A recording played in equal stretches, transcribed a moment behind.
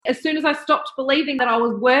as soon as I stopped believing that I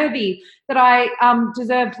was worthy, that I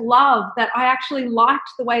deserved love, that I actually liked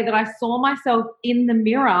the way that I saw myself in the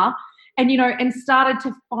mirror, and started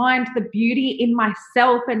to find the beauty in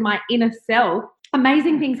myself and my inner self,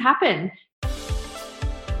 amazing things happen.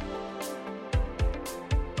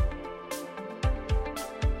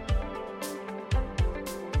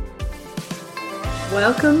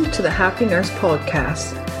 Welcome to the Happy Nurse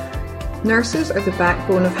Podcast. Nurses are the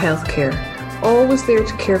backbone of healthcare, always there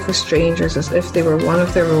to care for strangers as if they were one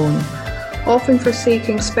of their own, often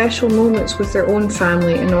forsaking special moments with their own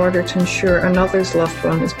family in order to ensure another's loved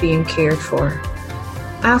one is being cared for.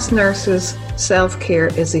 As nurses,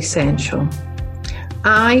 self-care is essential.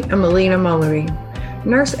 I am Elena Mullery,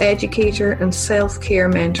 nurse educator and self-care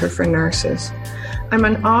mentor for nurses. I'm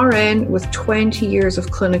an RN with 20 years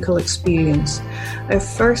of clinical experience. I have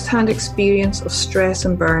first-hand experience of stress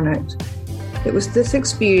and burnout. It was this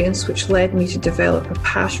experience which led me to develop a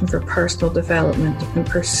passion for personal development and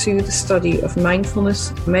pursue the study of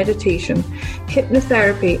mindfulness, meditation,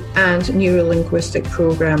 hypnotherapy, and neuro-linguistic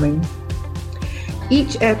programming.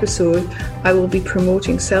 Each episode, I will be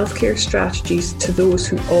promoting self-care strategies to those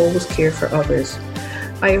who always care for others.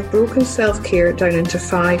 I have broken self-care down into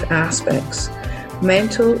 5 aspects: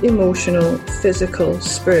 mental, emotional, physical,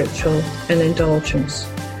 spiritual, and indulgence,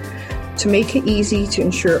 to make it easy to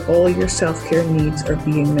ensure all your self-care needs are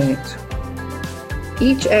being met.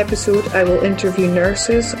 Each episode, I will interview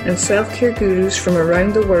nurses and self-care gurus from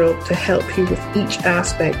around the world to help you with each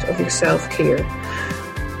aspect of your self-care.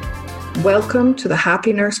 Welcome to the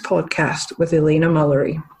Happy Nurse Podcast with Elena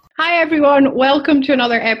Mullery. Hi everyone, welcome to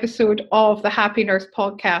another episode of the Happy Nurse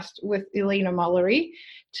Podcast with Elena Mullery.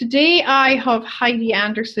 Today I have Heidi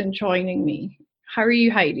Anderson joining me. How are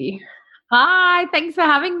you, Heidi? Hi, thanks for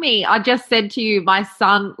having me. I just said to you, my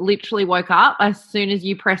son literally woke up as soon as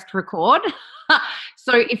you pressed record.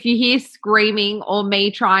 So if you hear screaming or me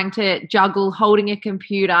trying to juggle holding a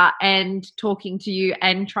computer and talking to you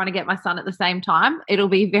and trying to get my son at the same time, it'll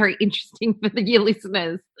be very interesting for your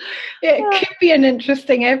listeners. Yeah, it could be an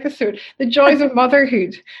interesting episode. The joys of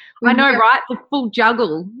motherhood. I know, right? The full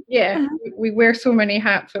juggle. Yeah, we wear so many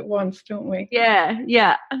hats at once, don't we?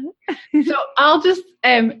 Yeah. So I'll just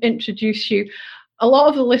introduce you. A lot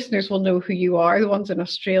of the listeners will know who you are, the ones in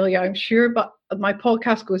Australia, I'm sure, but my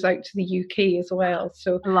podcast goes out to the UK as well.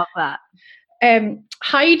 So I love that.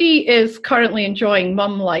 Heidi is currently enjoying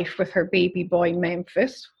mum life with her baby boy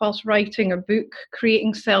Memphis, whilst writing a book,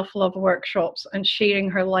 creating self-love workshops, and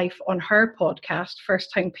sharing her life on her podcast,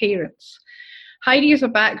 First Time Parents. Heidi has a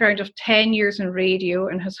background of 10 years in radio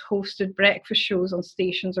and has hosted breakfast shows on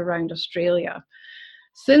stations around Australia.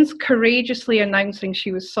 Since courageously announcing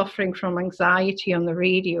she was suffering from anxiety on the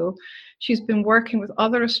radio, she's been working with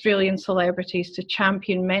other Australian celebrities to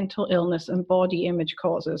champion mental illness and body image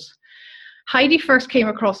causes. Heidi first came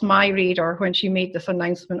across my radar when she made this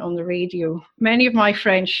announcement on the radio. Many of my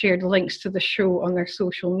friends shared links to the show on their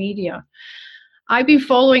social media. I've been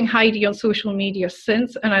following Heidi on social media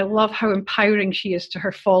since, and I love how empowering she is to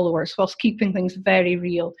her followers whilst keeping things very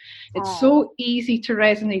real. It's so easy to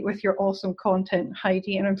resonate with your awesome content,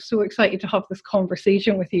 Heidi, and I'm so excited to have this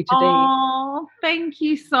conversation with you today. Oh, thank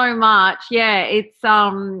you so much. Yeah,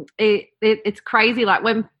 it's crazy. Like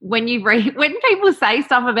when you read, when people say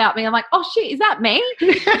stuff about me, I'm like, oh shit, is that me?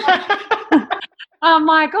 I'm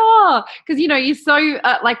like, oh, because you're so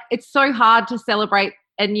it's so hard to celebrate.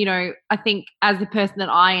 And, I think as the person that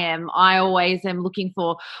I always am looking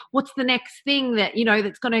for what's the next thing that,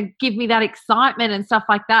 that's going to give me that excitement and stuff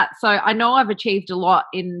like that. So I know I've achieved a lot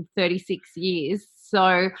in 36 years.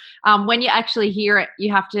 So when you actually hear it,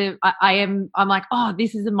 you have to, I'm like, oh,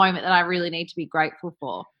 this is a moment that I really need to be grateful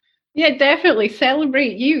for. Yeah, definitely.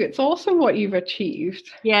 Celebrate you. It's awesome what you've achieved.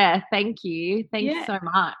 Yeah, thank you. Thank you so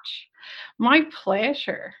much. My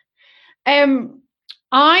pleasure.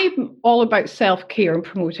 I'm all about self-care and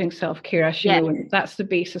promoting self-care, as you know, and that's the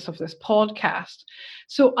basis of this podcast.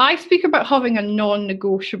 So I speak about having a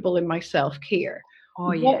non-negotiable in my self-care.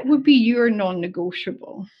 Oh, yeah. What would be your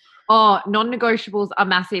non-negotiable? Oh, non-negotiables are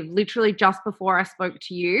massive. Literally just before I spoke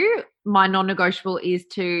to you, my non-negotiable is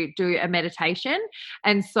to do a meditation.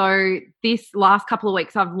 And so this last couple of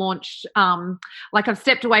weeks I've launched, I've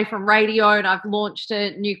stepped away from radio and I've launched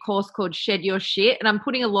a new course called Shed Your Shit. And I'm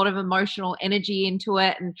putting a lot of emotional energy into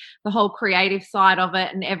it and the whole creative side of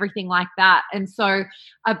it and everything like that. And so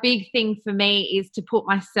a big thing for me is to put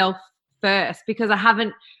myself first, because I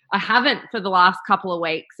haven't for the last couple of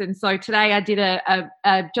weeks. And so today I did a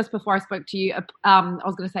just before I spoke to you, I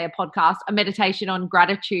was going to say a podcast, a meditation on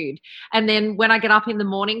gratitude. And then when I get up in the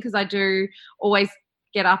morning, because I do always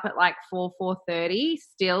get up at like 4:30,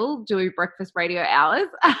 still do breakfast radio hours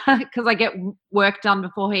because I get work done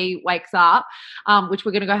before he wakes up, which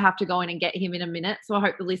we're going to have to go in and get him in a minute. So I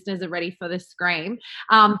hope the listeners are ready for this scream.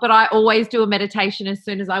 But I always do a meditation as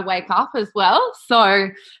soon as I wake up as well. So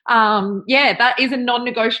yeah, that is a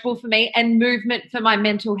non-negotiable for me, and movement for my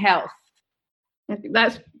mental health.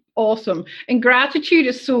 That's awesome. And gratitude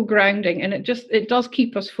is so grounding, and it does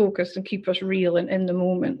keep us focused and keep us real and in the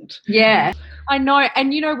moment. Yeah, I know.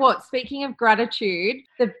 And you know what, speaking of gratitude,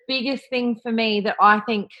 the biggest thing for me that I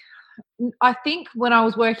think when I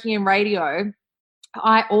was working in radio,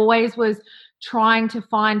 I always was trying to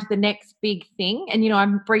find the next big thing. And, I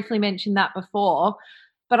briefly mentioned that before,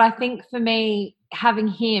 but I think for me, having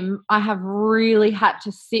him, I have really had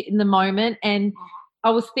to sit in the moment. And I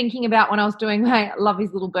was thinking about when I was doing I love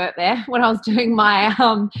his little burp there, when I was doing my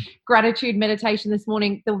gratitude meditation this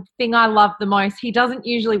morning, the thing I love the most, he doesn't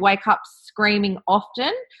usually wake up screaming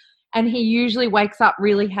often, and he usually wakes up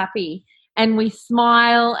really happy, and we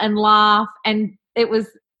smile and laugh, and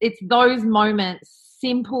it's those moments,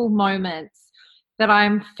 simple moments, that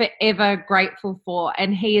I'm forever grateful for,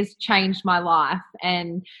 and he has changed my life.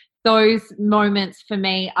 And those moments for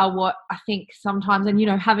me are what I think sometimes,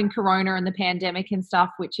 and having Corona and the pandemic and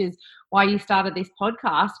stuff, which is why you started this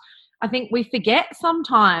podcast, I think we forget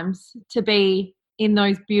sometimes to be in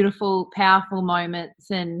those beautiful, powerful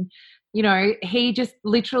moments. And he just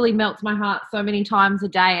literally melts my heart so many times a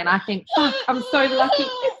day, and I think, fuck, I'm so lucky.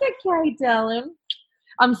 It's okay, darling.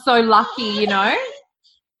 I'm so lucky,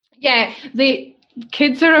 Yeah, the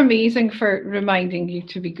kids are amazing for reminding you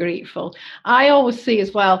to be grateful. I always say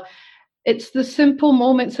as well, it's the simple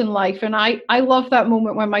moments in life. And I love that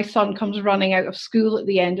moment when my son comes running out of school at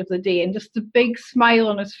the end of the day, and just the big smile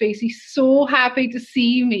on his face. He's so happy to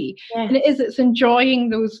see me. Yeah. And it's enjoying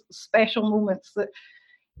those special moments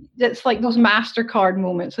that's like those MasterCard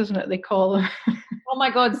moments, isn't it? They call them. Oh my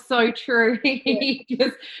God, so true. He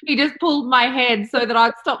just pulled my head so that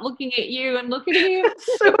I'd stop looking at you and look at him.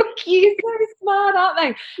 So cute. So smart, aren't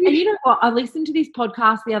they? And you know what? I listened to this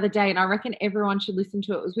podcast the other day, and I reckon everyone should listen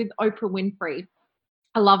to it. It was with Oprah Winfrey.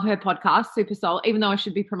 I love her podcast, Super Soul, even though I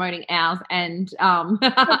should be promoting ours and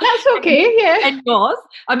that's okay, yeah. And yours.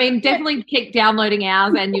 I mean, definitely keep downloading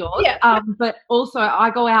ours and yours. Yeah. But also I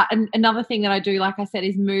go out, and another thing that I do, like I said,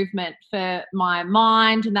 is movement for my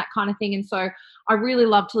mind and that kind of thing. And so I really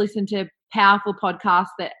love to listen to powerful podcasts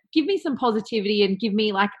that give me some positivity and give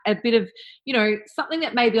me like a bit of, something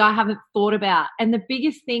that maybe I haven't thought about. And the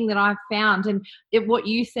biggest thing that I've found, and what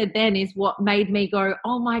you said then is what made me go,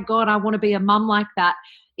 oh my God, I want to be a mum like that,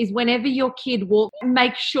 is whenever your kid walks,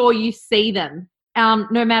 make sure you see them.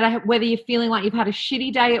 No matter whether you're feeling like you've had a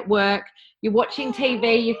shitty day at work, you're watching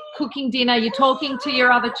TV, you're cooking dinner, you're talking to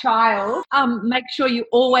your other child, make sure you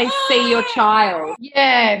always see your child.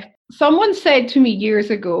 Yeah. Someone said to me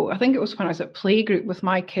years ago, I think it was when I was at playgroup with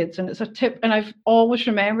my kids, and it's a tip, and I've always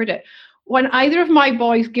remembered it. When either of my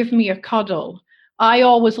boys give me a cuddle, I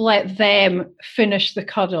always let them finish the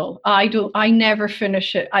cuddle. I never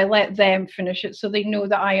finish it. I let them finish it, so they know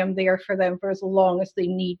that I am there for them for as long as they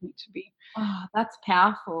need me to be. Oh, that's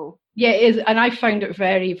powerful. Yeah, it is. And I found it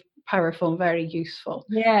very powerful and very useful.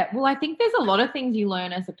 Yeah. Well, I think there's a lot of things you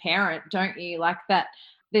learn as a parent, don't you? Like that.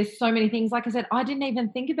 There's so many things. Like I said, I didn't even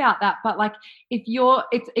think about that. But like,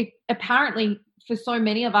 apparently for so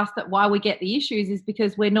many of us that why we get the issues is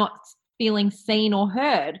because we're not feeling seen or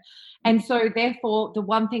heard. And so therefore, the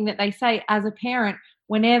one thing that they say as a parent,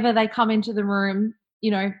 whenever they come into the room,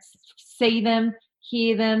 see them,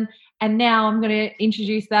 hear them. And now I'm going to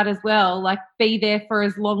introduce that as well. Like, be there for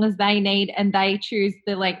as long as they need, and they choose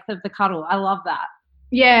the length of the cuddle. I love that.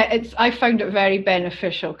 Yeah, I found it very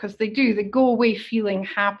beneficial, because they go away feeling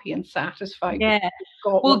happy and satisfied. Yeah.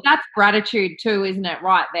 Well, that's gratitude too, isn't it?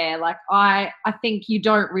 Right there. Like I think you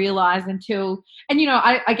don't realize until, and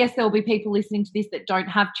I guess there'll be people listening to this that don't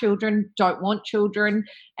have children, don't want children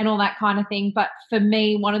and all that kind of thing. But for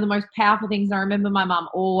me, one of the most powerful things I remember my mum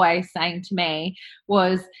always saying to me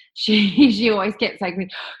was she always kept saying to me,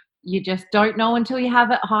 you just don't know until you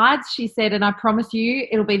have it, Hides, she said, and I promise you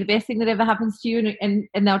it'll be the best thing that ever happens to you, and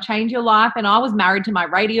they'll change your life. And I was married to my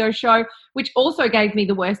radio show, which also gave me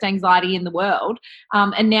the worst anxiety in the world.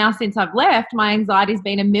 And now since I've left, my anxiety's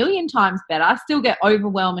been 1,000,000 times better. I still get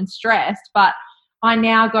overwhelmed and stressed, but I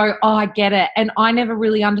now go, oh, I get it. And I never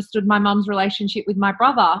really understood my mum's relationship with my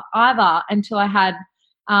brother either until I had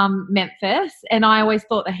Memphis. And I always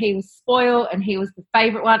thought that he was spoiled and he was the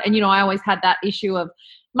favorite one. And, I always had that issue of,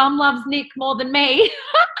 Mum loves Nick more than me.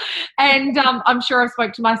 And I'm sure I've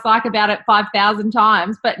spoke to my psych about it 5,000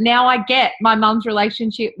 times. But now I get my mum's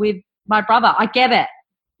relationship with my brother. I get it.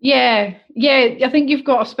 Yeah, yeah. I think you've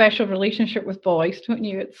got a special relationship with boys, don't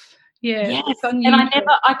you? Yes, It's and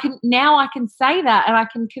unusual. I can say that, and I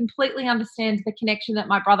can completely understand the connection that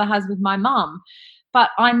my brother has with my mum, but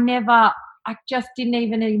I just didn't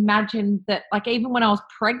even imagine that, like, even when I was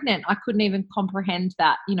pregnant, I couldn't even comprehend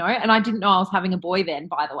that, and I didn't know I was having a boy then,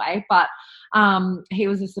 by the way, but he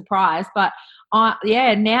was a surprise, but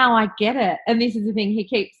yeah, now I get it. And this is the thing,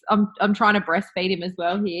 I'm trying to breastfeed him as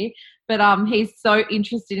well here, but he's so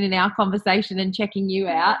interested in our conversation and checking you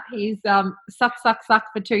out. He's suck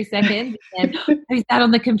for 2 seconds, and who's that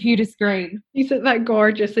on the computer screen? He's at that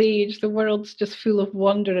gorgeous age. The world's just full of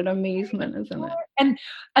wonder and amazement, isn't it? And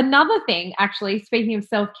another thing, actually, speaking of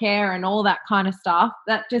self-care and all that kind of stuff,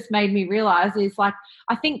 that just made me realize is, like,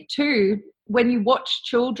 I think too, when you watch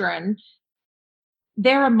children,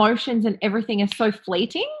 their emotions and everything are so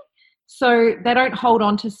fleeting. So they don't hold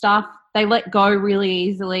on to stuff. They let go really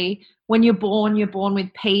easily. When you're born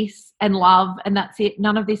with peace and love, and that's it.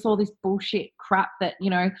 None of all this bullshit crap that,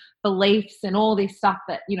 beliefs and all this stuff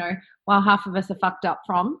that, half of us are fucked up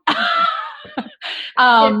from.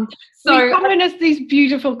 So we come in as these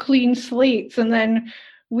beautiful clean slates, and then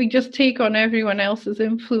we just take on everyone else's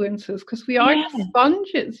influences because we are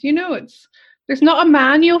sponges. There's not a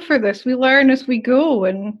manual for this. We learn as we go,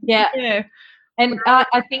 and yeah. And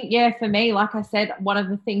I think, for me, like I said, one of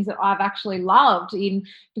the things that I've actually loved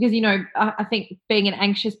because, I think being an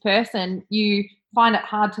anxious person, you find it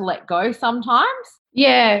hard to let go sometimes.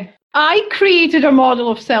 Yeah. I created a model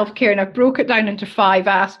of self-care, and I broke it down into 5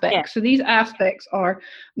 aspects. Yeah. So these aspects are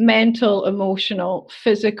mental, emotional,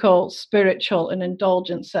 physical, spiritual, and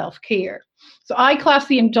indulgent self-care. So I class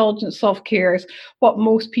the indulgent self-care as what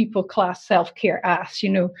most people class self-care as,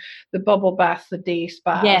 the bubble bath, the day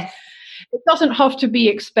spa. Yes. It doesn't have to be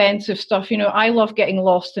expensive stuff. I love getting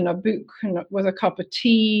lost in a book with a cup of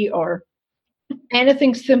tea, or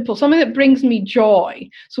anything simple, something that brings me joy.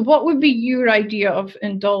 So what would be your idea of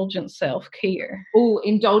indulgent self-care? Oh,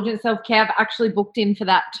 indulgent self-care. I've actually booked in for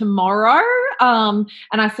that tomorrow. And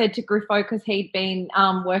I said to Griffo, because he'd been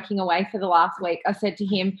working away for the last week, I said to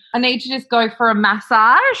him, I need to just go for a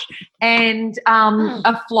massage and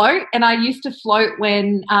a float. And I used to float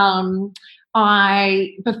when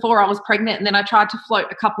before I was pregnant, and then I tried to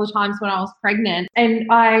float a couple of times when I was pregnant, and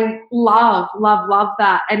I love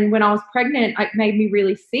that. And when I was pregnant, it made me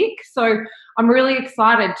really sick. So I'm really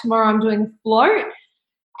excited. Tomorrow I'm doing a float,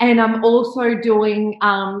 and I'm also doing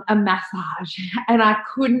a massage, and I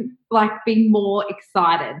couldn't be more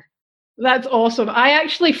excited. That's awesome. I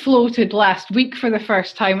actually floated last week for the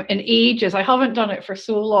first time in ages. I haven't done it for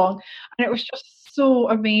so long, and it was just so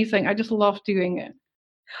amazing. I just love doing it.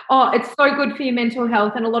 Oh, it's so good for your mental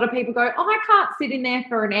health. And a lot of people go, I can't sit in there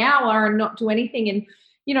for an hour and not do anything. And,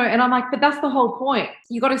 and I'm like, but that's the whole point.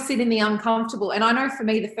 You got to sit in the uncomfortable. And I know for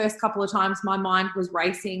me, the first couple of times my mind was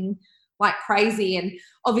racing like crazy. And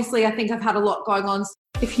obviously I think I've had a lot going on.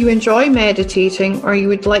 If you enjoy meditating, or you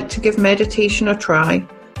would like to give meditation a try,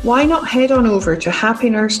 why not head on over to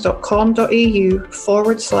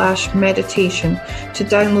happynurse.com.au/meditation to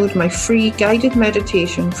download my free guided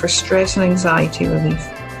meditation for stress and anxiety relief.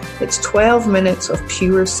 It's 12 minutes of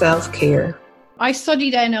pure self-care. I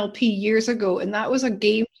studied NLP years ago, and that was a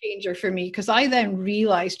game changer for me, because I then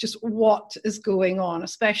realized just what is going on,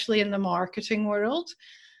 especially in the marketing world.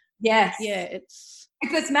 Yes. Yeah, it's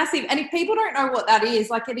massive. And if people don't know what that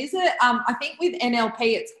is, it is I think with NLP,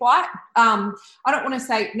 it's quite, I don't want to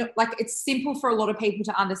say, it's simple for a lot of people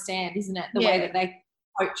to understand, isn't it? The way that they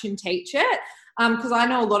coach and teach it. Because I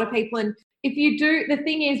know a lot of people, and if you do, the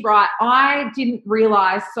thing is, right, I didn't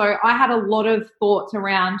realize, so I had a lot of thoughts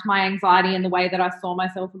around my anxiety and the way that I saw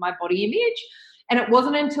myself and my body image. And it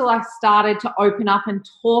wasn't until I started to open up and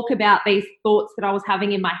talk about these thoughts that I was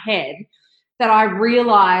having in my head that I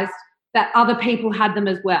realized that other people had them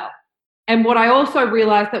as well. And what I also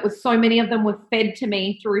realized that was so many of them were fed to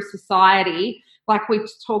me through society, like we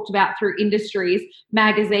talked about, through industries,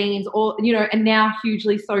 magazines, or, and now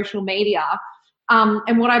hugely social media.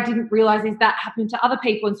 And what I didn't realize is that happened to other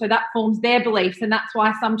people. And so that forms their beliefs. And that's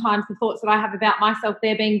why sometimes the thoughts that I have about myself,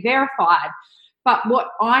 they're being verified. But what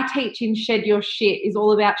I teach in Shed Your Shit is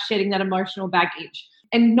all about shedding that emotional baggage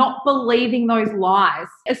and not believing those lies.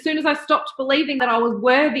 As soon as I stopped believing that I was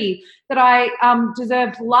worthy, that I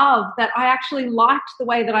deserved love, that I actually liked the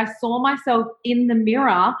way that I saw myself in the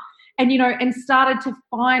mirror, and, and started to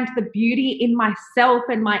find the beauty in myself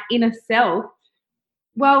and my inner self,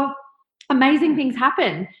 well, amazing things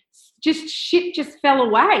happen. Shit just fell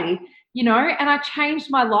away, and I changed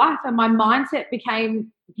my life, and my mindset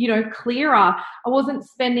became, clearer. I wasn't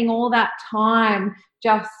spending all that time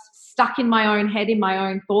just stuck in my own head, in my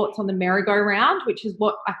own thoughts on the merry-go-round, which is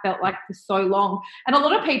what I felt like for so long. And a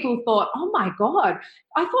lot of people thought, oh my God,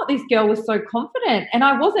 I thought this girl was so confident. And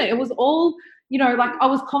I wasn't. It was all, you know, like I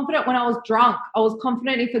was confident when I was drunk. I was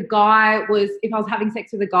confident if I was having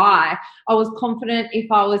sex with a guy. I was confident if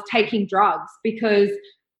I was taking drugs because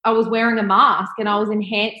I was wearing a mask and I was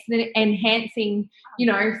enhancing, you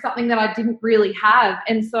know, something that I didn't really have.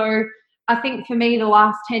 And so I think for me, the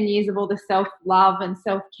last 10 years of all the self-love and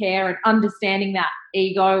self-care and understanding that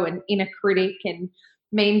ego and inner critic and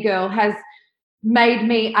mean girl has made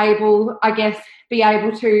me able, I guess, be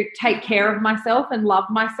able to take care of myself and love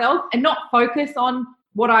myself and not focus on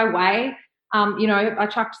what I weigh. You know, I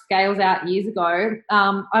chucked scales out years ago.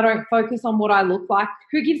 I don't focus on what I look like.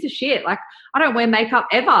 Who gives a shit? Like, I don't wear makeup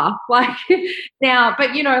ever. Like now,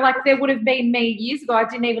 but you know, like there would have been me years ago. I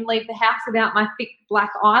didn't even leave the house without my thick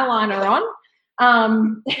black eyeliner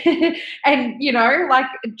on. And you know, like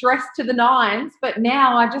dressed to the nines. But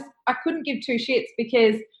now I couldn't give two shits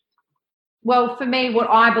because, well, for me, what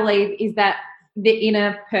I believe is that the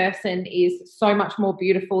inner person is so much more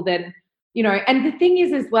beautiful than, you know, and the thing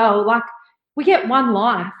is as well, like, we get one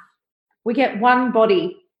life, we get one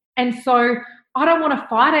body, and so I don't want to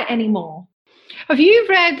fight it anymore. Have you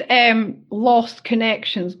read Lost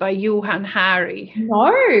Connections by Johann Hari?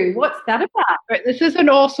 No, what's that about? Right, this is an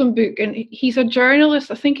awesome book, and he's a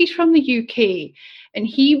journalist. I think he's from the UK, and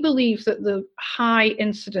he believes that the high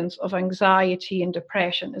incidence of anxiety and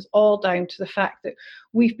depression is all down to the fact that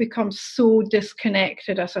we've become so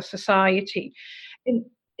disconnected as a society. And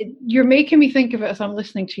you're making me think of it as I'm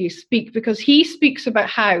listening to you speak, because he speaks about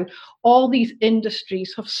how all these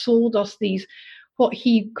industries have sold us these, what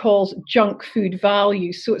he calls junk food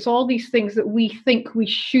values. So it's all these things that we think we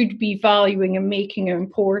should be valuing and making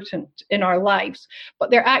important in our lives, but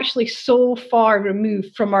they're actually so far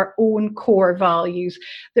removed from our own core values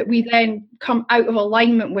that we then come out of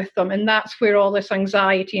alignment with them. And that's where all this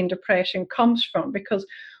anxiety and depression comes from, because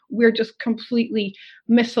we're just completely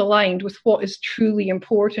misaligned with what is truly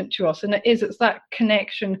important to us. And it's that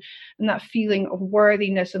connection and that feeling of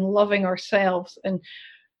worthiness and loving ourselves and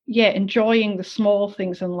enjoying the small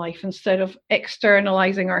things in life instead of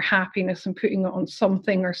externalizing our happiness and putting it on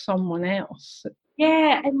something or someone else.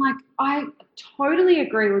 Yeah, and like I totally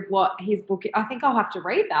agree with what his book. I think I'll have to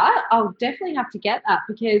read that. I'll definitely have to get that,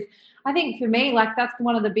 because I think for me, like that's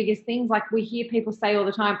one of the biggest things. Like we hear people say all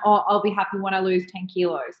the time, "Oh, I'll be happy when I lose 10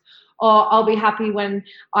 kilos," or "I'll be happy when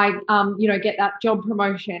I, get that job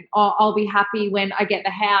promotion," or "I'll be happy when I get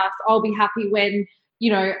the house," "I'll be happy when,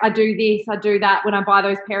 you know, I do this, I do that, when I buy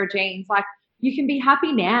those pair of jeans." Like you can be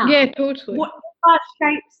happy now. Yeah, totally. Whatever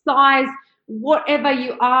shape, size, whatever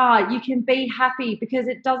you are, you can be happy, because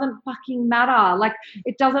it doesn't fucking matter. Like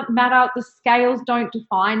it doesn't matter. The scales don't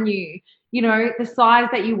define you. You know, the size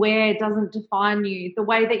that you wear doesn't define you. The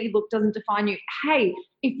way that you look doesn't define you. Hey,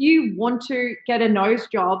 if you want to get a nose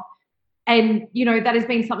job and, you know, that has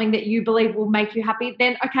been something that you believe will make you happy,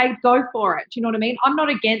 then okay, go for it. Do you know what I mean? I'm not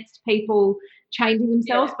against people changing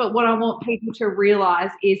themselves, but what I want people to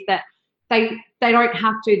realize is that they don't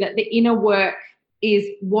have to, that the inner work is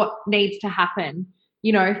what needs to happen,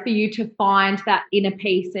 you know, for you to find that inner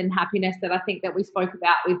peace and happiness that I think that we spoke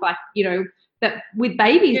about with, like, you know, that with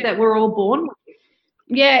babies that we're all born with.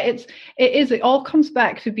 Yeah, it all comes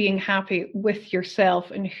back to being happy with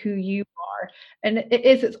yourself and who you are. And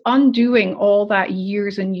it's undoing all that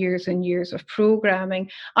years and years and years of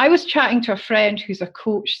programming. I was chatting to a friend who's a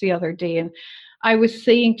coach the other day, and I was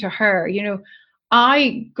saying to her, you know,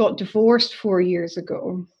 I got divorced 4 years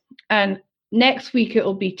ago, and next week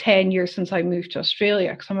it'll be 10 years since I moved to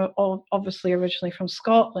Australia, because I'm obviously originally from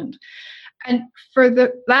Scotland. And for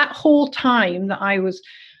that whole time that I was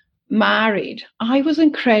married, I was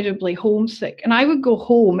incredibly homesick, and I would go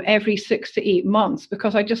home every 6 to 8 months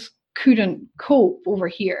because I just couldn't cope over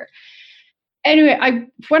here. Anyway,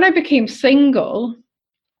 when I became single,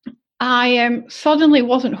 I suddenly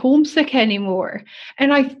wasn't homesick anymore,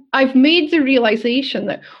 and I've made the realization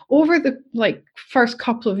that over the first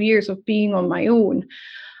couple of years of being on my own,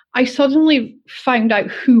 I suddenly found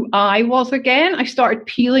out who I was again. I started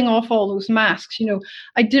peeling off all those masks. You know,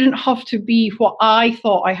 I didn't have to be what I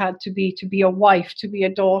thought I had to be a wife, to be a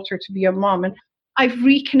daughter, to be a mom. And I've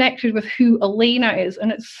reconnected with who Elena is,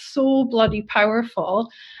 and it's so bloody powerful.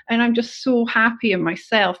 And I'm just so happy in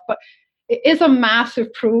myself. But it is a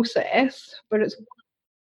massive process, but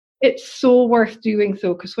it's so worth doing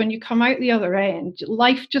so, because when you come out the other end,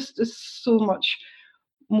 life just is so much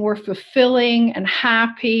more fulfilling and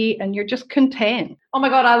happy, and you're just content. Oh my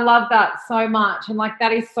God, I love that so much. And like,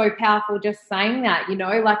 that is so powerful just saying that, you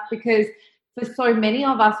know, like, because for so many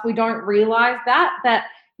of us, we don't realize that,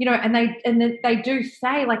 and they do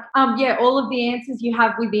say like, yeah, all of the answers you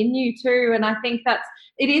have within you too. And I think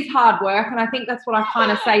it is hard work. And I think that's what I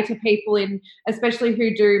kind of say to people especially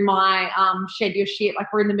who do my Shed Your Shit.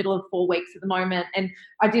 Like, we're in the middle of 4 weeks at the moment, and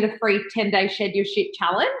I did a free 10-day Shed Your Shit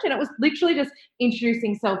challenge. And it was literally just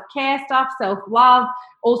introducing self-care stuff, self-love,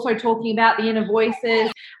 also talking about the inner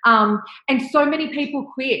voices. And so many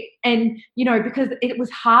people quit, and, because it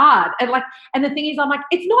was hard. And the thing is, I'm like,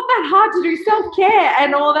 it's not that hard to do self-care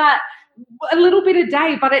and all that a little bit a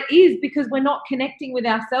day, but it is, because we're not connecting with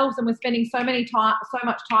ourselves, and we're spending so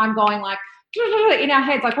much time going like in our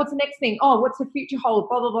heads, like, what's the next thing? Oh, what's the future hold?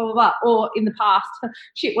 Blah, blah, blah, blah, blah. Or in the past,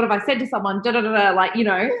 shit, what have I said to someone? Da, da, da, da, like,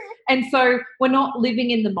 and so we're not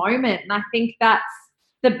living in the moment. And I think that's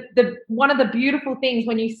the one of the beautiful things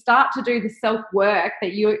when you start to do the self-work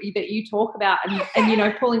that you talk about,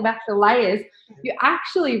 and pulling back the layers, you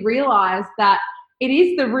actually realize that it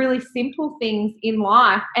is the really simple things in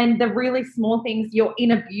life and the really small things, your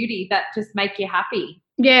inner beauty, that just make you happy.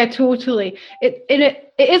 Yeah, totally.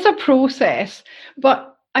 It is a process,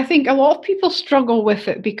 but I think a lot of people struggle with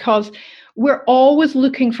it because we're always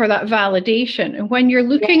looking for that validation. And when you're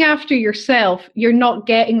looking after yourself, you're not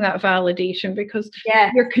getting that validation because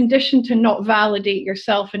you're conditioned to not validate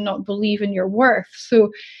yourself and not believe in your worth.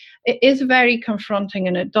 So it is very confronting,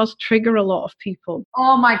 and it does trigger a lot of people.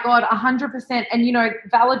 Oh my God, 100%. And,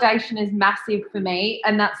 validation is massive for me.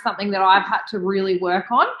 And that's something that I've had to really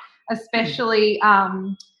work on, especially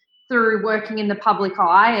through working in the public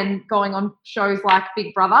eye and going on shows like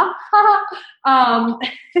Big Brother.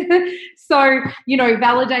 So,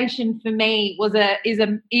 validation for me is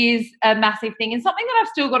a massive thing, and something that I've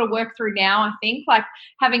still got to work through now. I think, like,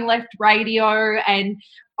 having left radio, and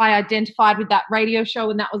I identified with that radio show,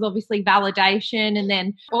 and that was obviously validation. And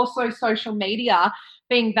then also social media,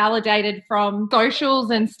 being validated from socials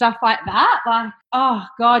and stuff like that. Like, oh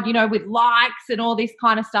God, with likes and all this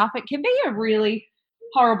kind of stuff, it can be a really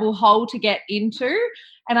horrible hole to get into.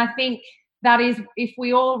 And I think that is, if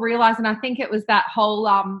we all realize, and I think it was that whole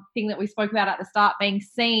thing that we spoke about at the start, being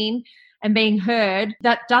seen and being heard,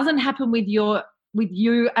 that doesn't happen with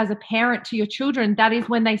you as a parent to your children. That is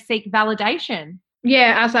when they seek validation.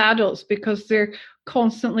 Yeah, as adults, because they're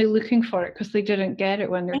constantly looking for it because they didn't get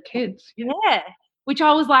it when they're kids. Yeah. Which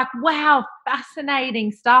I was like, wow,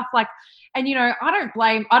 fascinating stuff. Like, and, I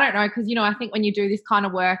don't know, because, I think when you do this kind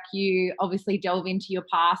of work, you obviously delve into your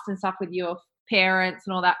past and stuff with your parents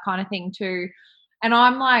and all that kind of thing too. And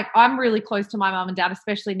I'm really close to my mum and dad,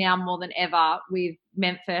 especially now more than ever with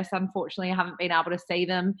Memphis. Unfortunately, I haven't been able to see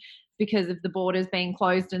them because of the borders being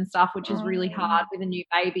closed and stuff, which is really hard with a new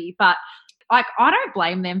baby. But like, I don't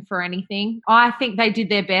blame them for anything. I think they did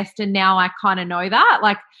their best, and now I kind of know that.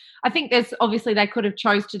 Like, I think there's obviously they could have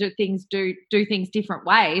chose to do things different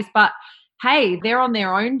ways, but hey, they're on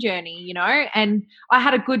their own journey, and I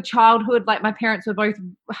had a good childhood. Like, my parents were both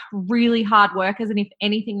really hard workers, and if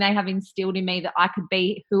anything, they have instilled in me that I could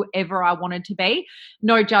be whoever I wanted to be,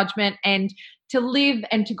 no judgment, and to live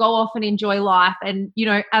and to go off and enjoy life. And,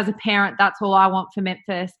 as a parent, that's all I want for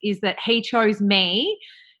Memphis, is that he chose me,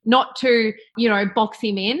 not to, box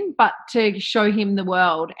him in, but to show him the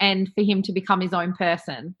world and for him to become his own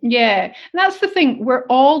person. Yeah. And that's the thing. We're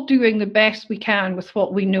all doing the best we can with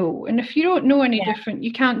what we know. And if you don't know any different,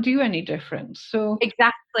 you can't do any different. So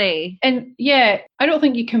exactly. And I don't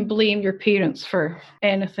think you can blame your parents for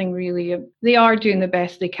anything really. They are doing the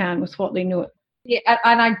best they can with what they know. Yeah,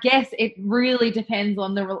 and I guess it really depends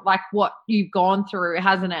on what you've gone through,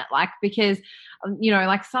 hasn't it? Like, because,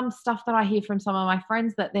 like some stuff that I hear from some of my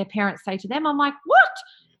friends that their parents say to them, I'm like, what?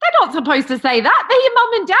 They're not supposed to say that. They're your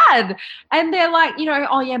mum and dad. And they're like,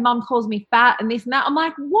 oh yeah, mum calls me fat and this and that. I'm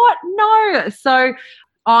like, what? No. So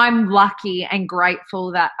I'm lucky and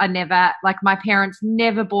grateful that my parents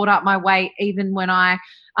never brought up my weight, even when I,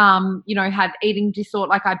 had eating disorder,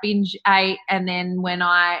 like I binge ate. And then when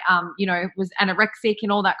I, was anorexic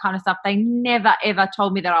and all that kind of stuff, they never, ever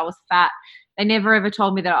told me that I was fat. They never, ever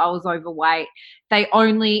told me that I was overweight. They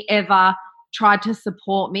only ever tried to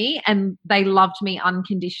support me, and they loved me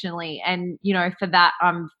unconditionally. And, for that,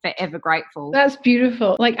 I'm forever grateful. That's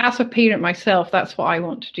beautiful. Like, as a parent myself, that's what I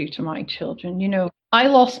want to do to my children. I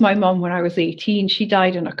lost my mum when I was 18. She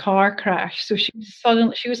died in a car crash. So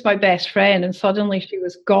she was my best friend, and suddenly she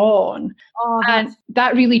was gone. Oh, and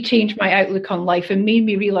that really changed my outlook on life and made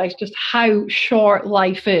me realize just how short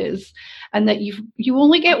life is, and that you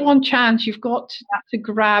only get one chance. You've got to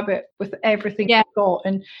grab it with everything you've got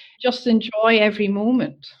and just enjoy every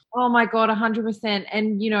moment. Oh my God, 100%.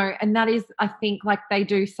 And, and that is, I think, like they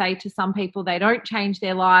do say to some people, they don't change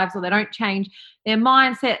their lives or they don't change their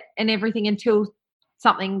mindset and everything until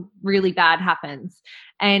something really bad happens.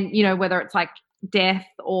 And, you know, whether it's like death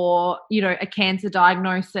or, you know, a cancer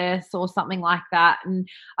diagnosis or something like that. And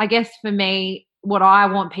I guess for me, what I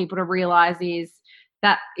want people to realize is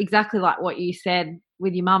that exactly like what you said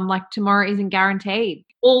with your mum, like tomorrow isn't guaranteed.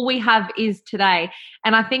 All we have is today.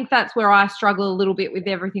 And I think that's where I struggle a little bit with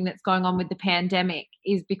everything that's going on with the pandemic,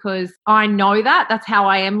 is because I know that that's how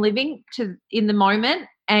I am living in the moment.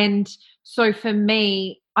 And so for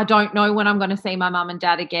me, I don't know when I'm going to see my mum and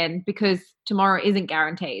dad again, because tomorrow isn't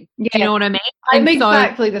guaranteed. Yeah. Do you know what I mean? I'm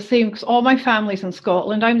exactly the same, because all my family's in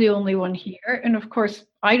Scotland. I'm the only one here. And of course,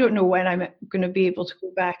 I don't know when I'm going to be able to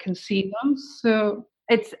go back and see them. So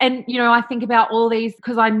and you know, I think about all these,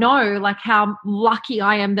 because I know like how lucky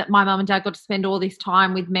I am that my mum and dad got to spend all this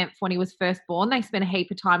time with Memph when he was first born. They spent a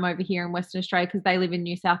heap of time over here in Western Australia because they live in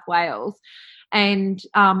New South Wales. And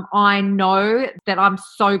I know that I'm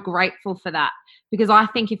so grateful for that, because I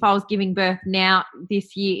think if I was giving birth now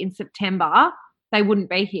this year in September, they wouldn't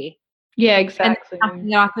be here. Yeah, exactly. And there's nothing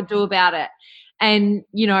that I could do about it. And,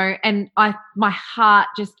 you know, and my heart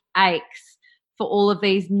just aches for all of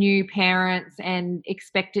these new parents and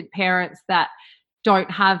expected parents that don't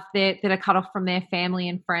have that are cut off from their family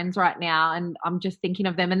and friends right now. And I'm just thinking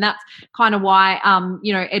of them. And that's kind of why,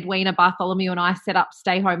 you know, Edwina Bartholomew and I set up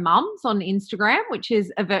Stay Home Mums on Instagram, which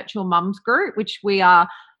is a virtual mums group, which we are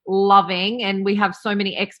loving. And we have so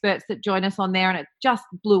many experts that join us on there, and it just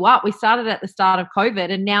blew up. We started at the start of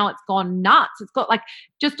COVID and now it's gone nuts. It's got like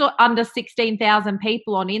just under 16,000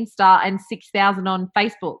 people on Insta and 6,000 on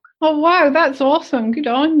Facebook. Oh, wow. That's awesome. Good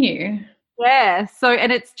on you. Yeah. So,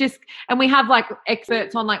 and it's just, and we have like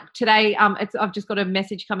experts on, like today, I've just got a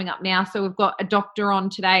message coming up now. So we've got a doctor on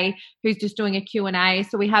today who's just doing a Q&A.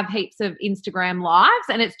 So we have heaps of Instagram lives,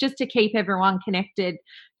 and it's just to keep everyone connected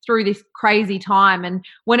through this crazy time. And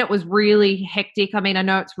when it was really hectic, I mean, I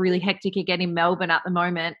know it's really hectic again in Melbourne at the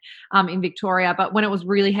moment, in Victoria, but when it was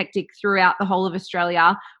really hectic throughout the whole of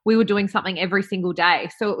Australia, we were doing something every single day.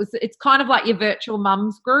 So it's kind of like your virtual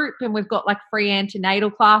mums group, and we've got like free antenatal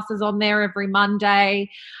classes on there every Monday.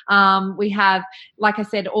 We have, like I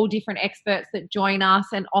said, all different experts that join us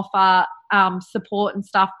and offer support and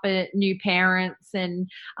stuff for new parents and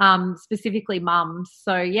specifically mums.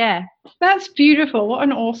 So yeah, that's beautiful. What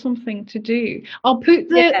an awesome thing to do. I'll put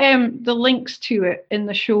the links to it in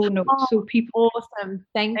the show notes, so people awesome.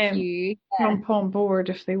 Thank you. Jump on board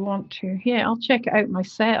if they want to. Yeah, I'll check it out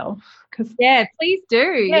myself. Yeah, please do.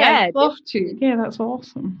 Yeah, I'd love to. Yeah, that's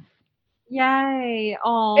awesome. Yay.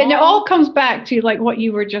 Oh, and it all comes back to like what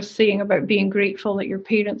you were just saying about being grateful that your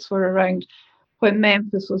parents were around when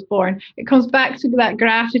Memphis was born. It comes back to that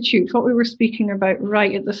gratitude, what we were speaking about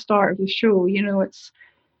right at the start of the show. You know, it's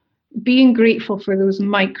being grateful for those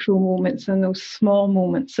micro moments and those small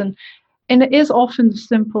moments. And it is often the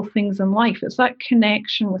simple things in life. It's that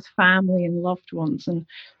connection with family and loved ones and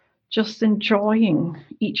just enjoying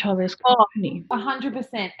each other's company.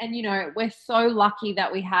 100%. And, you know, we're so lucky that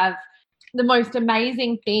we have the most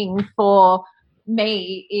amazing thing for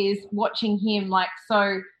me is watching him. Like,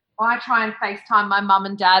 so I try and FaceTime my mum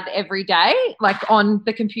and dad every day, like on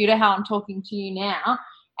the computer, how I'm talking to you now.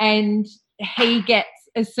 And he gets,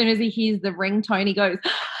 as soon as he hears the ringtone, he goes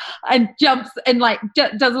and jumps and like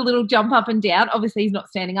does a little jump up and down. Obviously he's not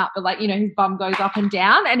standing up, but like, you know, his bum goes up and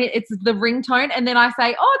down, and it's the ringtone. And then I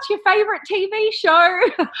say, oh, it's your favorite TV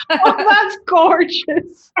show. Oh, that's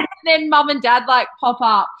gorgeous. And then mum and dad like pop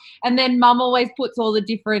up, and then mum always puts all the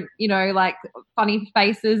different, you know, like funny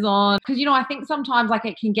faces on, because, you know, I think sometimes like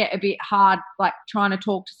it can get a bit hard like trying to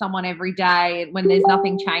talk to someone every day when there's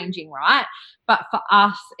nothing changing, right? But for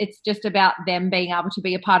us, it's just about them being able to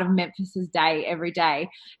be a part of Memphis's day every day.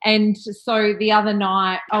 And so the other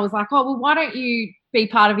night I was like, oh, well, why don't you be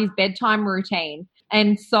part of his bedtime routine?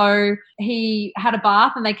 And so he had a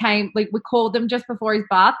bath, and they came, like, we called them just before his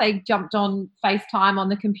bath. They jumped on FaceTime on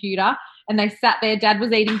the computer, and they sat there. Dad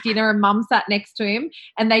was eating dinner and mum sat next to him,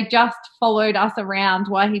 and they just followed us around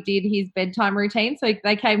while he did his bedtime routine. So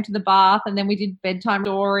they came to the bath, and then we did bedtime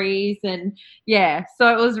stories, and yeah,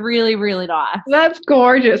 so it was really, really nice. That's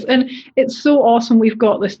gorgeous. And it's so awesome we've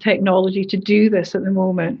got this technology to do this at the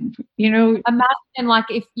moment, you know. Imagine like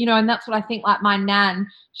if, you know, and that's what I think, like my nan,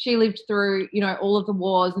 she lived through, you know, all of the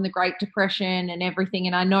wars and the Great Depression and everything,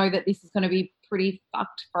 and I know that this is going to be pretty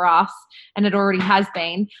fucked for us, and it already has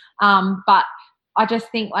been, but I just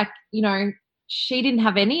think, like, you know, she didn't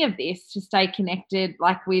have any of this to stay connected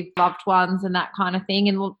like with loved ones and that kind of thing.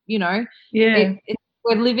 And, you know,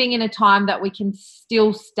 we're living in a time that we can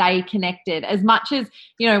still stay connected. As much as,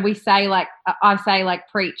 we say, like, I say, like,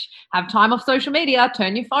 preach, have time off social media,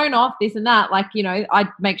 turn your phone off, this and that. Like, I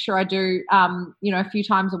make sure I do, a few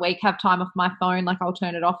times a week, have time off my phone, like I'll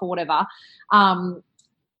turn it off or whatever.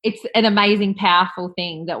 It's an amazing, powerful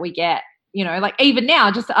thing that we get, like even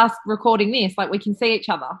now, just us recording this, like we can see each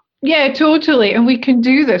other. Yeah, totally. And we can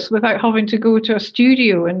do this without having to go to a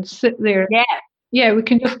studio and sit there. Yeah. Yeah, we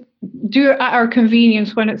can just do it at our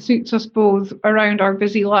convenience when it suits us both around our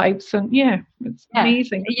busy lives. And it's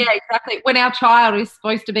amazing. Yeah, exactly. When our child is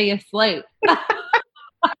supposed to be asleep.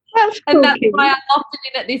 That's and that's why I locked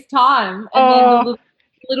it in at this time. And then the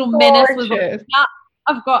little menace was like, nah,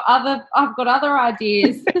 I've got other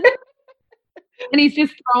ideas. And he's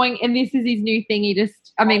just throwing, and this is his new thing.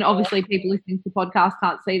 Obviously people listening to the podcast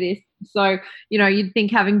can't see this. So, you'd think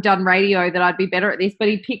having done radio that I'd be better at this, but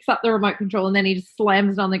he picks up the remote control and then he just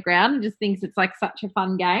slams it on the ground and just thinks it's like such a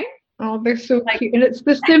fun game. Oh, they're so cute. And it's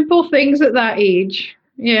the simple things at that age.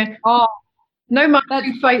 Yeah. Oh, no matter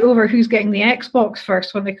you fight over who's getting the Xbox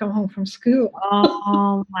first when they come home from school.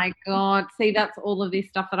 Oh my God. See, that's all of this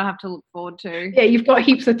stuff that I have to look forward to. Yeah, you've got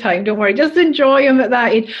heaps of time. Don't worry. Just enjoy them at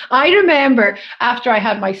that age. I remember after I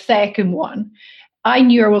had my second one, I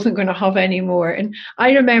knew I wasn't going to have any more. And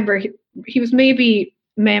I remember he was maybe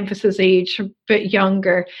Memphis's age, a bit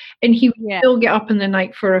younger, and he would still get up in the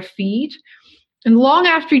night for a feed. And long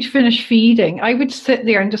after he'd finished feeding, I would sit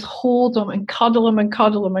there and just hold him and cuddle him and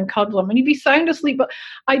cuddle him and cuddle him. And he'd be sound asleep, but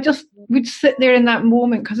I just would sit there in that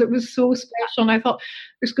moment because it was so special. And I thought,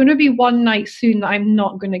 there's going to be one night soon that I'm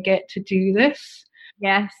not going to get to do this.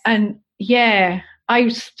 Yes. And I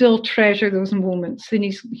still treasure those moments. And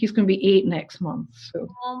he's going to be 8 next month. So.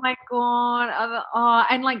 Oh my God.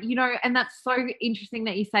 And like, and that's so interesting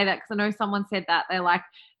that you say that, because I know someone said that. They're like,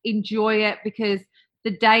 enjoy it because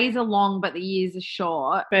the days are long, but the years are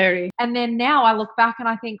short. Very. And then now I look back and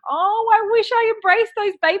I think, I wish I embraced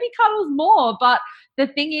those baby cuddles more. But the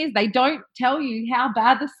thing is, they don't tell you how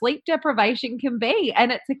bad the sleep deprivation can be.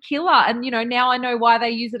 And it's a killer. And, now I know why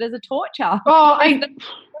they use it as a torture. Oh,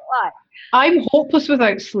 I'm hopeless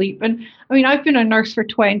without sleep. And I've been a nurse for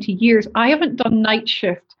 20 years. I haven't done night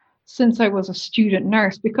shift since I was a student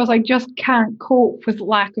nurse because I just can't cope with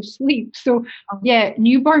lack of sleep. So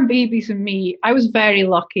newborn babies and me, I was very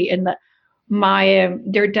lucky in that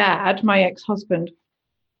their dad, my ex-husband,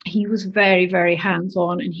 he was very, very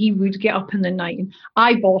hands-on, and he would get up in the night, and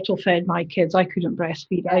I bottle fed my kids. I couldn't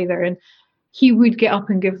breastfeed either. And he would get up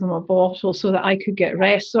and give them a bottle so that I could get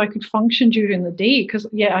rest, so I could function during the day. Because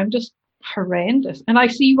I'm just horrendous. And I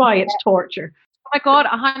see why it's torture. Oh my God,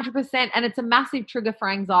 100%. And it's a massive trigger for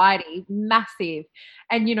anxiety, massive.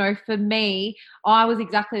 And, for me, I was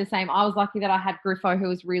exactly the same. I was lucky that I had Griffo, who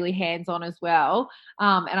was really hands-on as well.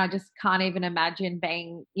 And I just can't even imagine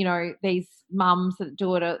being, these mums that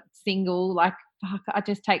do it single, like, fuck, I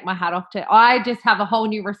just take my hat off I just have a whole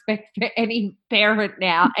new respect for any parent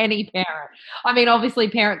now, any parent. Obviously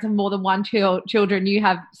parents of more than one children, you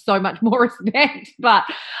have so much more respect, but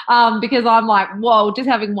because I'm like, whoa, just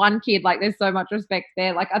having one kid, like there's so much respect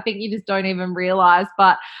there. Like I think you just don't even realize,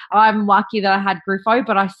 but I'm lucky that I had Griffo,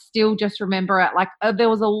 but I still just remember it. Like there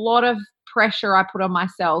was a lot of pressure I put on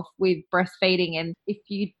myself with breastfeeding. And if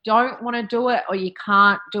you don't want to do it or you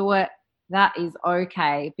can't do it, that is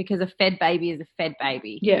okay, because a fed baby is a fed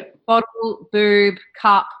baby. Yeah. Bottle, boob,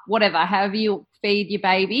 cup, whatever, however you feed your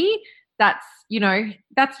baby, that's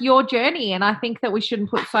your journey. And I think that we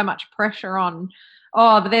shouldn't put so much pressure on.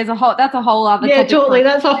 Oh, but that's a whole other topic. Totally.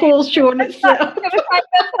 That's a whole show in itself.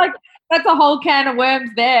 That's a whole can of worms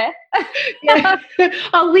there. Yeah.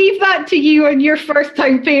 I'll leave that to you on your first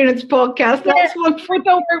time parents podcast. That's one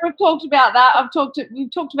we've talked about that.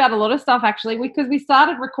 We've talked about a lot of stuff actually, because we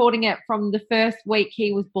started recording it from the first week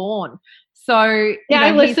he was born. So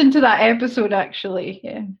I listened to that episode actually.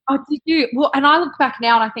 Yeah. Oh, did you? Well, and I look back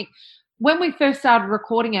now and I think when we first started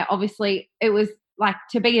recording it, obviously it was like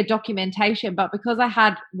to be a documentation, but because I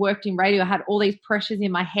had worked in radio, I had all these pressures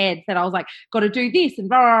in my head that I was like, got to do this and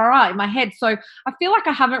blah, blah, blah, in my head. So I feel like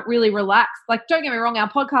I haven't really relaxed. Like, don't get me wrong,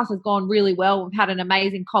 our podcast has gone really well. We've had an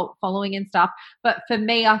amazing cult following and stuff. But for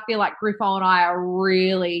me, I feel like Griffo and I are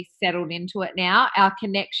really settled into it now. Our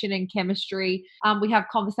connection and chemistry. We have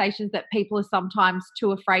conversations that people are sometimes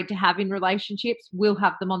too afraid to have in relationships. We'll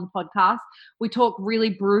have them on the podcast. We talk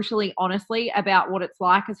really brutally, honestly, about what it's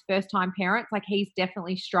like as first-time parents. Like he's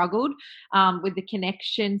definitely struggled with the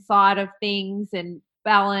connection side of things and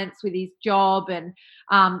balance with his job and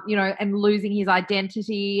and losing his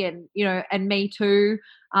identity, and and me too.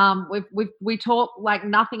 We talk like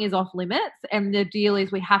nothing is off limits, and the deal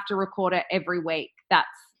is we have to record it every week. That's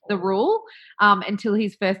the rule until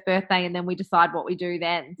his first birthday, and then we decide what we do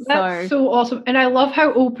then. That's so awesome. And I love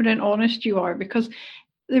how open and honest you are, because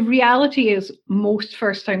the reality is most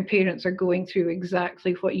first-time parents are going through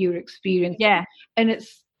exactly what you're experiencing. Yeah. And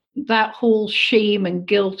it's that whole shame and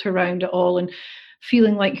guilt around it all and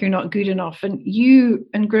feeling like you're not good enough. And you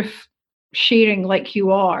and Griff sharing like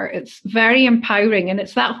you are, it's very empowering. And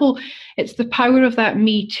it's the power of that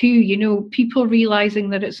Me Too, you know, people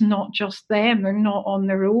realizing that it's not just them, they're not on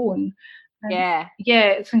their own. And yeah,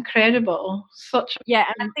 it's incredible. Such and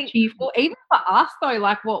I think even for us though,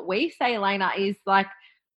 like what we say, Elena, is like,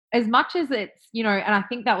 as much as it's, you know, and I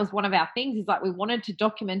think that was one of our things, is like we wanted to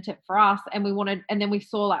document it for us, and then we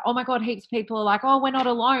saw like, oh my God, heaps of people are like, oh, we're not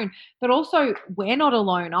alone. But also we're not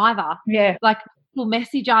alone either. Yeah. Like people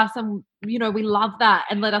message us and, you know, we love that,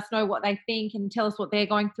 and let us know what they think and tell us what they're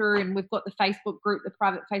going through. And we've got the Facebook group, the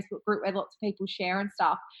private Facebook group where lots of people share and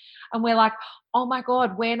stuff. And we're like, oh my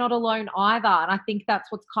God, we're not alone either. And I think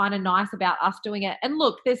that's what's kind of nice about us doing it. And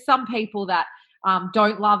look, there's some people that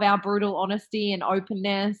don't love our brutal honesty and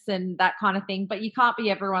openness and that kind of thing, but you can't be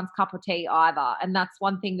everyone's cup of tea either. And that's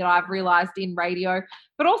one thing that I've realized in radio.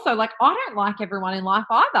 But also, like, I don't like everyone in life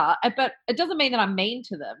either, but it doesn't mean that I'm mean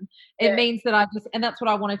to them. It means that and that's what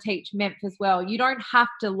I want to teach Memph as well. You don't have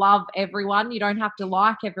to love everyone, you don't have to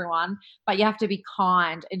like everyone, but you have to be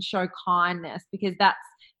kind and show kindness, because that's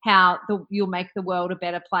how you'll make the world a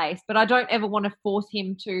better place. But I don't ever want to force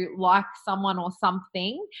him to like someone or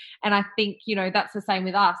something. And I think, you know, that's the same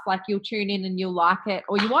with us. Like, you'll tune in and you'll like it,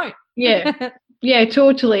 or you won't. Yeah,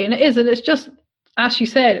 totally. And it is. And it's just, as you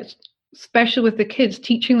said, it's especially with the kids,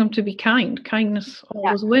 teaching them to be kind. Kindness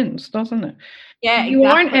always wins, doesn't it? Yeah, you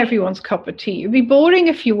aren't everyone's cup of tea. It'd be boring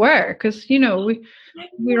if you were, because, you know,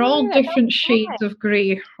 we're all different shades of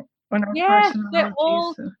grey on our personalities. They're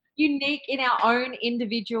all unique in our own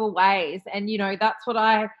individual ways. And, you know, that's what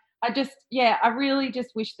I really just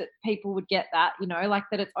wish that people would get that, you know, like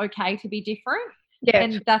that it's okay to be different.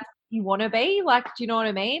 And that's what you want to be. Like, do you know what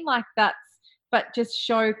I mean? Like but just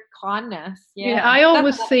show kindness. I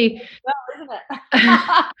always say, isn't it?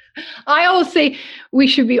 I always say we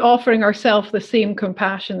should be offering ourselves the same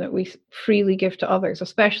compassion that we freely give to others,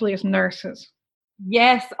 especially as nurses.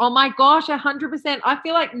 Yes. Oh my gosh, 100%. I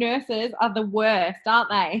feel like nurses are the worst,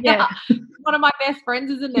 aren't they? Yeah. One of my best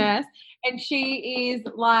friends is a nurse, and she is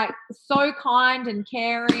like so kind and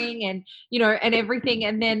caring and, you know, and everything.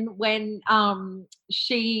 And then when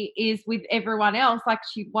she is with everyone else, like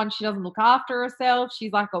she doesn't look after herself.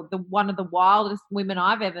 She's like one of the wildest women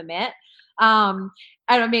I've ever met. And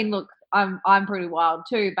I mean, look, I'm pretty wild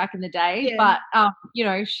too back in the day, but you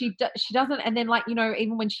know, she doesn't. And then, like, you know,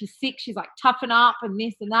 even when she's sick, she's like, toughen up and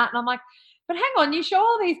this and that. And I'm like, but hang on, you show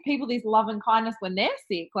all these people this love and kindness when they're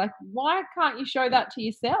sick. Like, why can't you show that to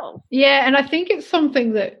yourself? Yeah, and I think it's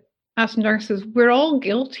something that as nurses we're all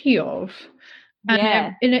guilty of.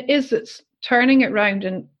 And it's turning it around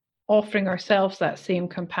and offering ourselves that same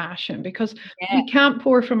compassion, because we can't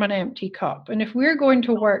pour from an empty cup. And if we're going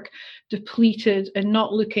to work depleted and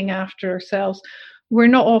not looking after ourselves, we're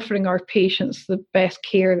not offering our patients the best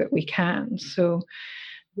care that we can. So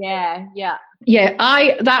that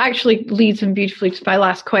actually leads in beautifully to my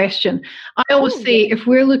last question. I always say if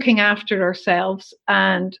we're looking after ourselves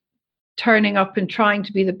and turning up and trying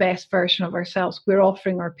to be the best version of ourselves, we're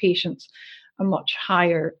offering our patients a much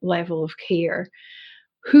higher level of care.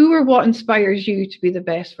 Who or what inspires you to be the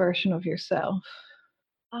best version of yourself?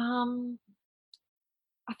 I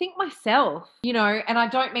think myself, you know, and I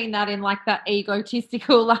don't mean that in like that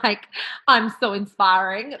egotistical, like I'm so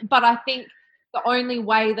inspiring, but I think the only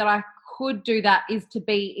way that I could do that is to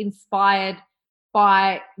be inspired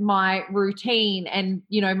by my routine and,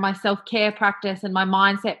 you know, my self-care practice and my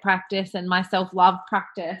mindset practice and my self-love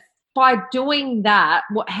practice. By doing that,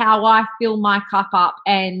 how I fill my cup up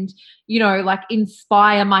and, you know, like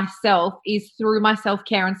inspire myself is through my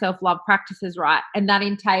self-care and self-love practices, right? And that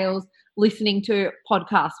entails listening to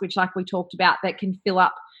podcasts, which, like we talked about, that can fill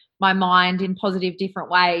up my mind in positive different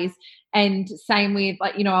ways. And same with,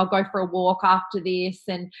 like, you know, I'll go for a walk after this,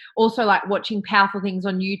 and also like watching powerful things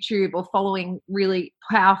on YouTube or following really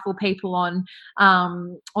powerful people on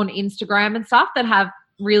Instagram and stuff that have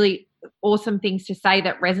really awesome things to say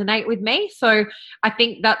that resonate with me. So I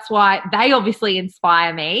think that's why they obviously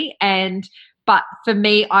inspire me. But for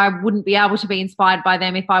me, I wouldn't be able to be inspired by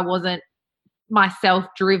them if I wasn't myself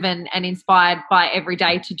driven and inspired by every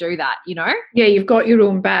day to do that, you know? Yeah, you've got your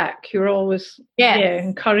own back. You're always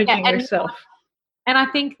encouraging yourself. And I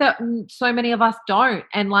think that so many of us don't,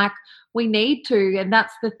 and like we need to. And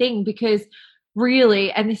that's the thing, because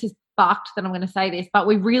really, and this is fucked that I'm going to say this, but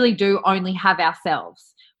we really do only have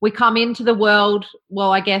ourselves. we come into the world,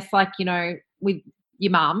 well, I guess like, you know, with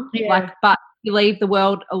your mum, like, but you leave the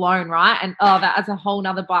world alone, right? And that's a whole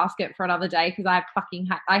nother basket for another day, because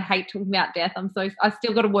I hate talking about death. I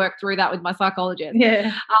still got to work through that with my psychologist.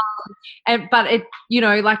 Yeah. But it, you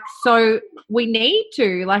know, like, so we need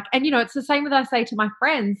to, like, and, you know, it's the same with, I say to my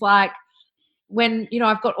friends, like, when, you know,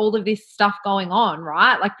 I've got all of this stuff going on,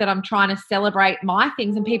 right? Like, that I'm trying to celebrate my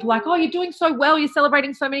things, and people are like, oh, you're doing so well. You're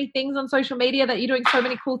celebrating so many things on social media, that you're doing so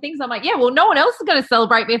many cool things. I'm like, yeah, well, no one else is going to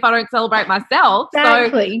celebrate me if I don't celebrate myself.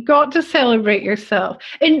 Exactly. So, you got to celebrate yourself,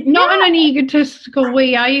 and not in an egotistical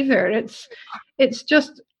way either. It's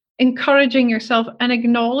just encouraging yourself and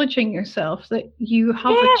acknowledging yourself that you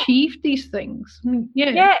have achieved these things.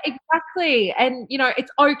 Yeah, exactly. And, you know,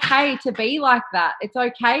 it's okay to be like that. It's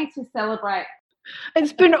okay to celebrate.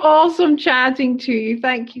 It's been awesome chatting to you.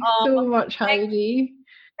 Thank you so much, Heidi.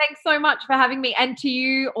 Thanks so much for having me, and to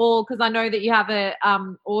you all, because I know that you have a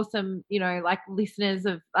awesome, you know, like, listeners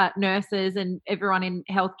of nurses and everyone in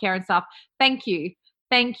healthcare and stuff. Thank you.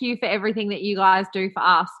 Thank you for everything that you guys do for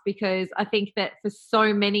us, because I think that for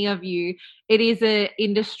so many of you, it is an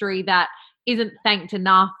industry that isn't thanked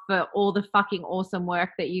enough for all the fucking awesome work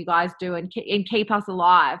that you guys do and keep us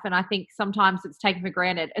alive. And I think sometimes it's taken for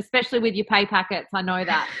granted, especially with your pay packets. I know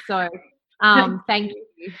that. So thank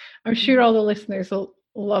you. I'm sure all the listeners will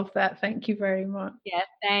love that. Thank you very much. Yeah,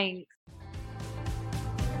 thanks.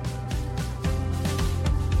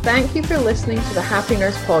 Thank you for listening to the Happy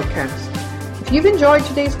Nurse podcast. If you've enjoyed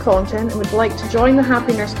today's content and would like to join the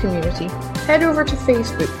Happy Nurse community, head over to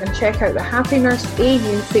Facebook and check out the Happy Nurse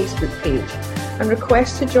AU Facebook page and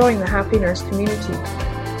request to join the Happy Nurse community.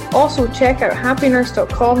 Also, check out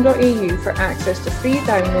happynurse.com.au for access to free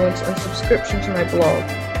downloads and subscription to my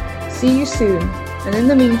blog. See you soon, and in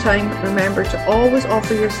the meantime, remember to always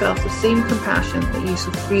offer yourself the same compassion that you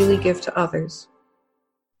so freely give to others.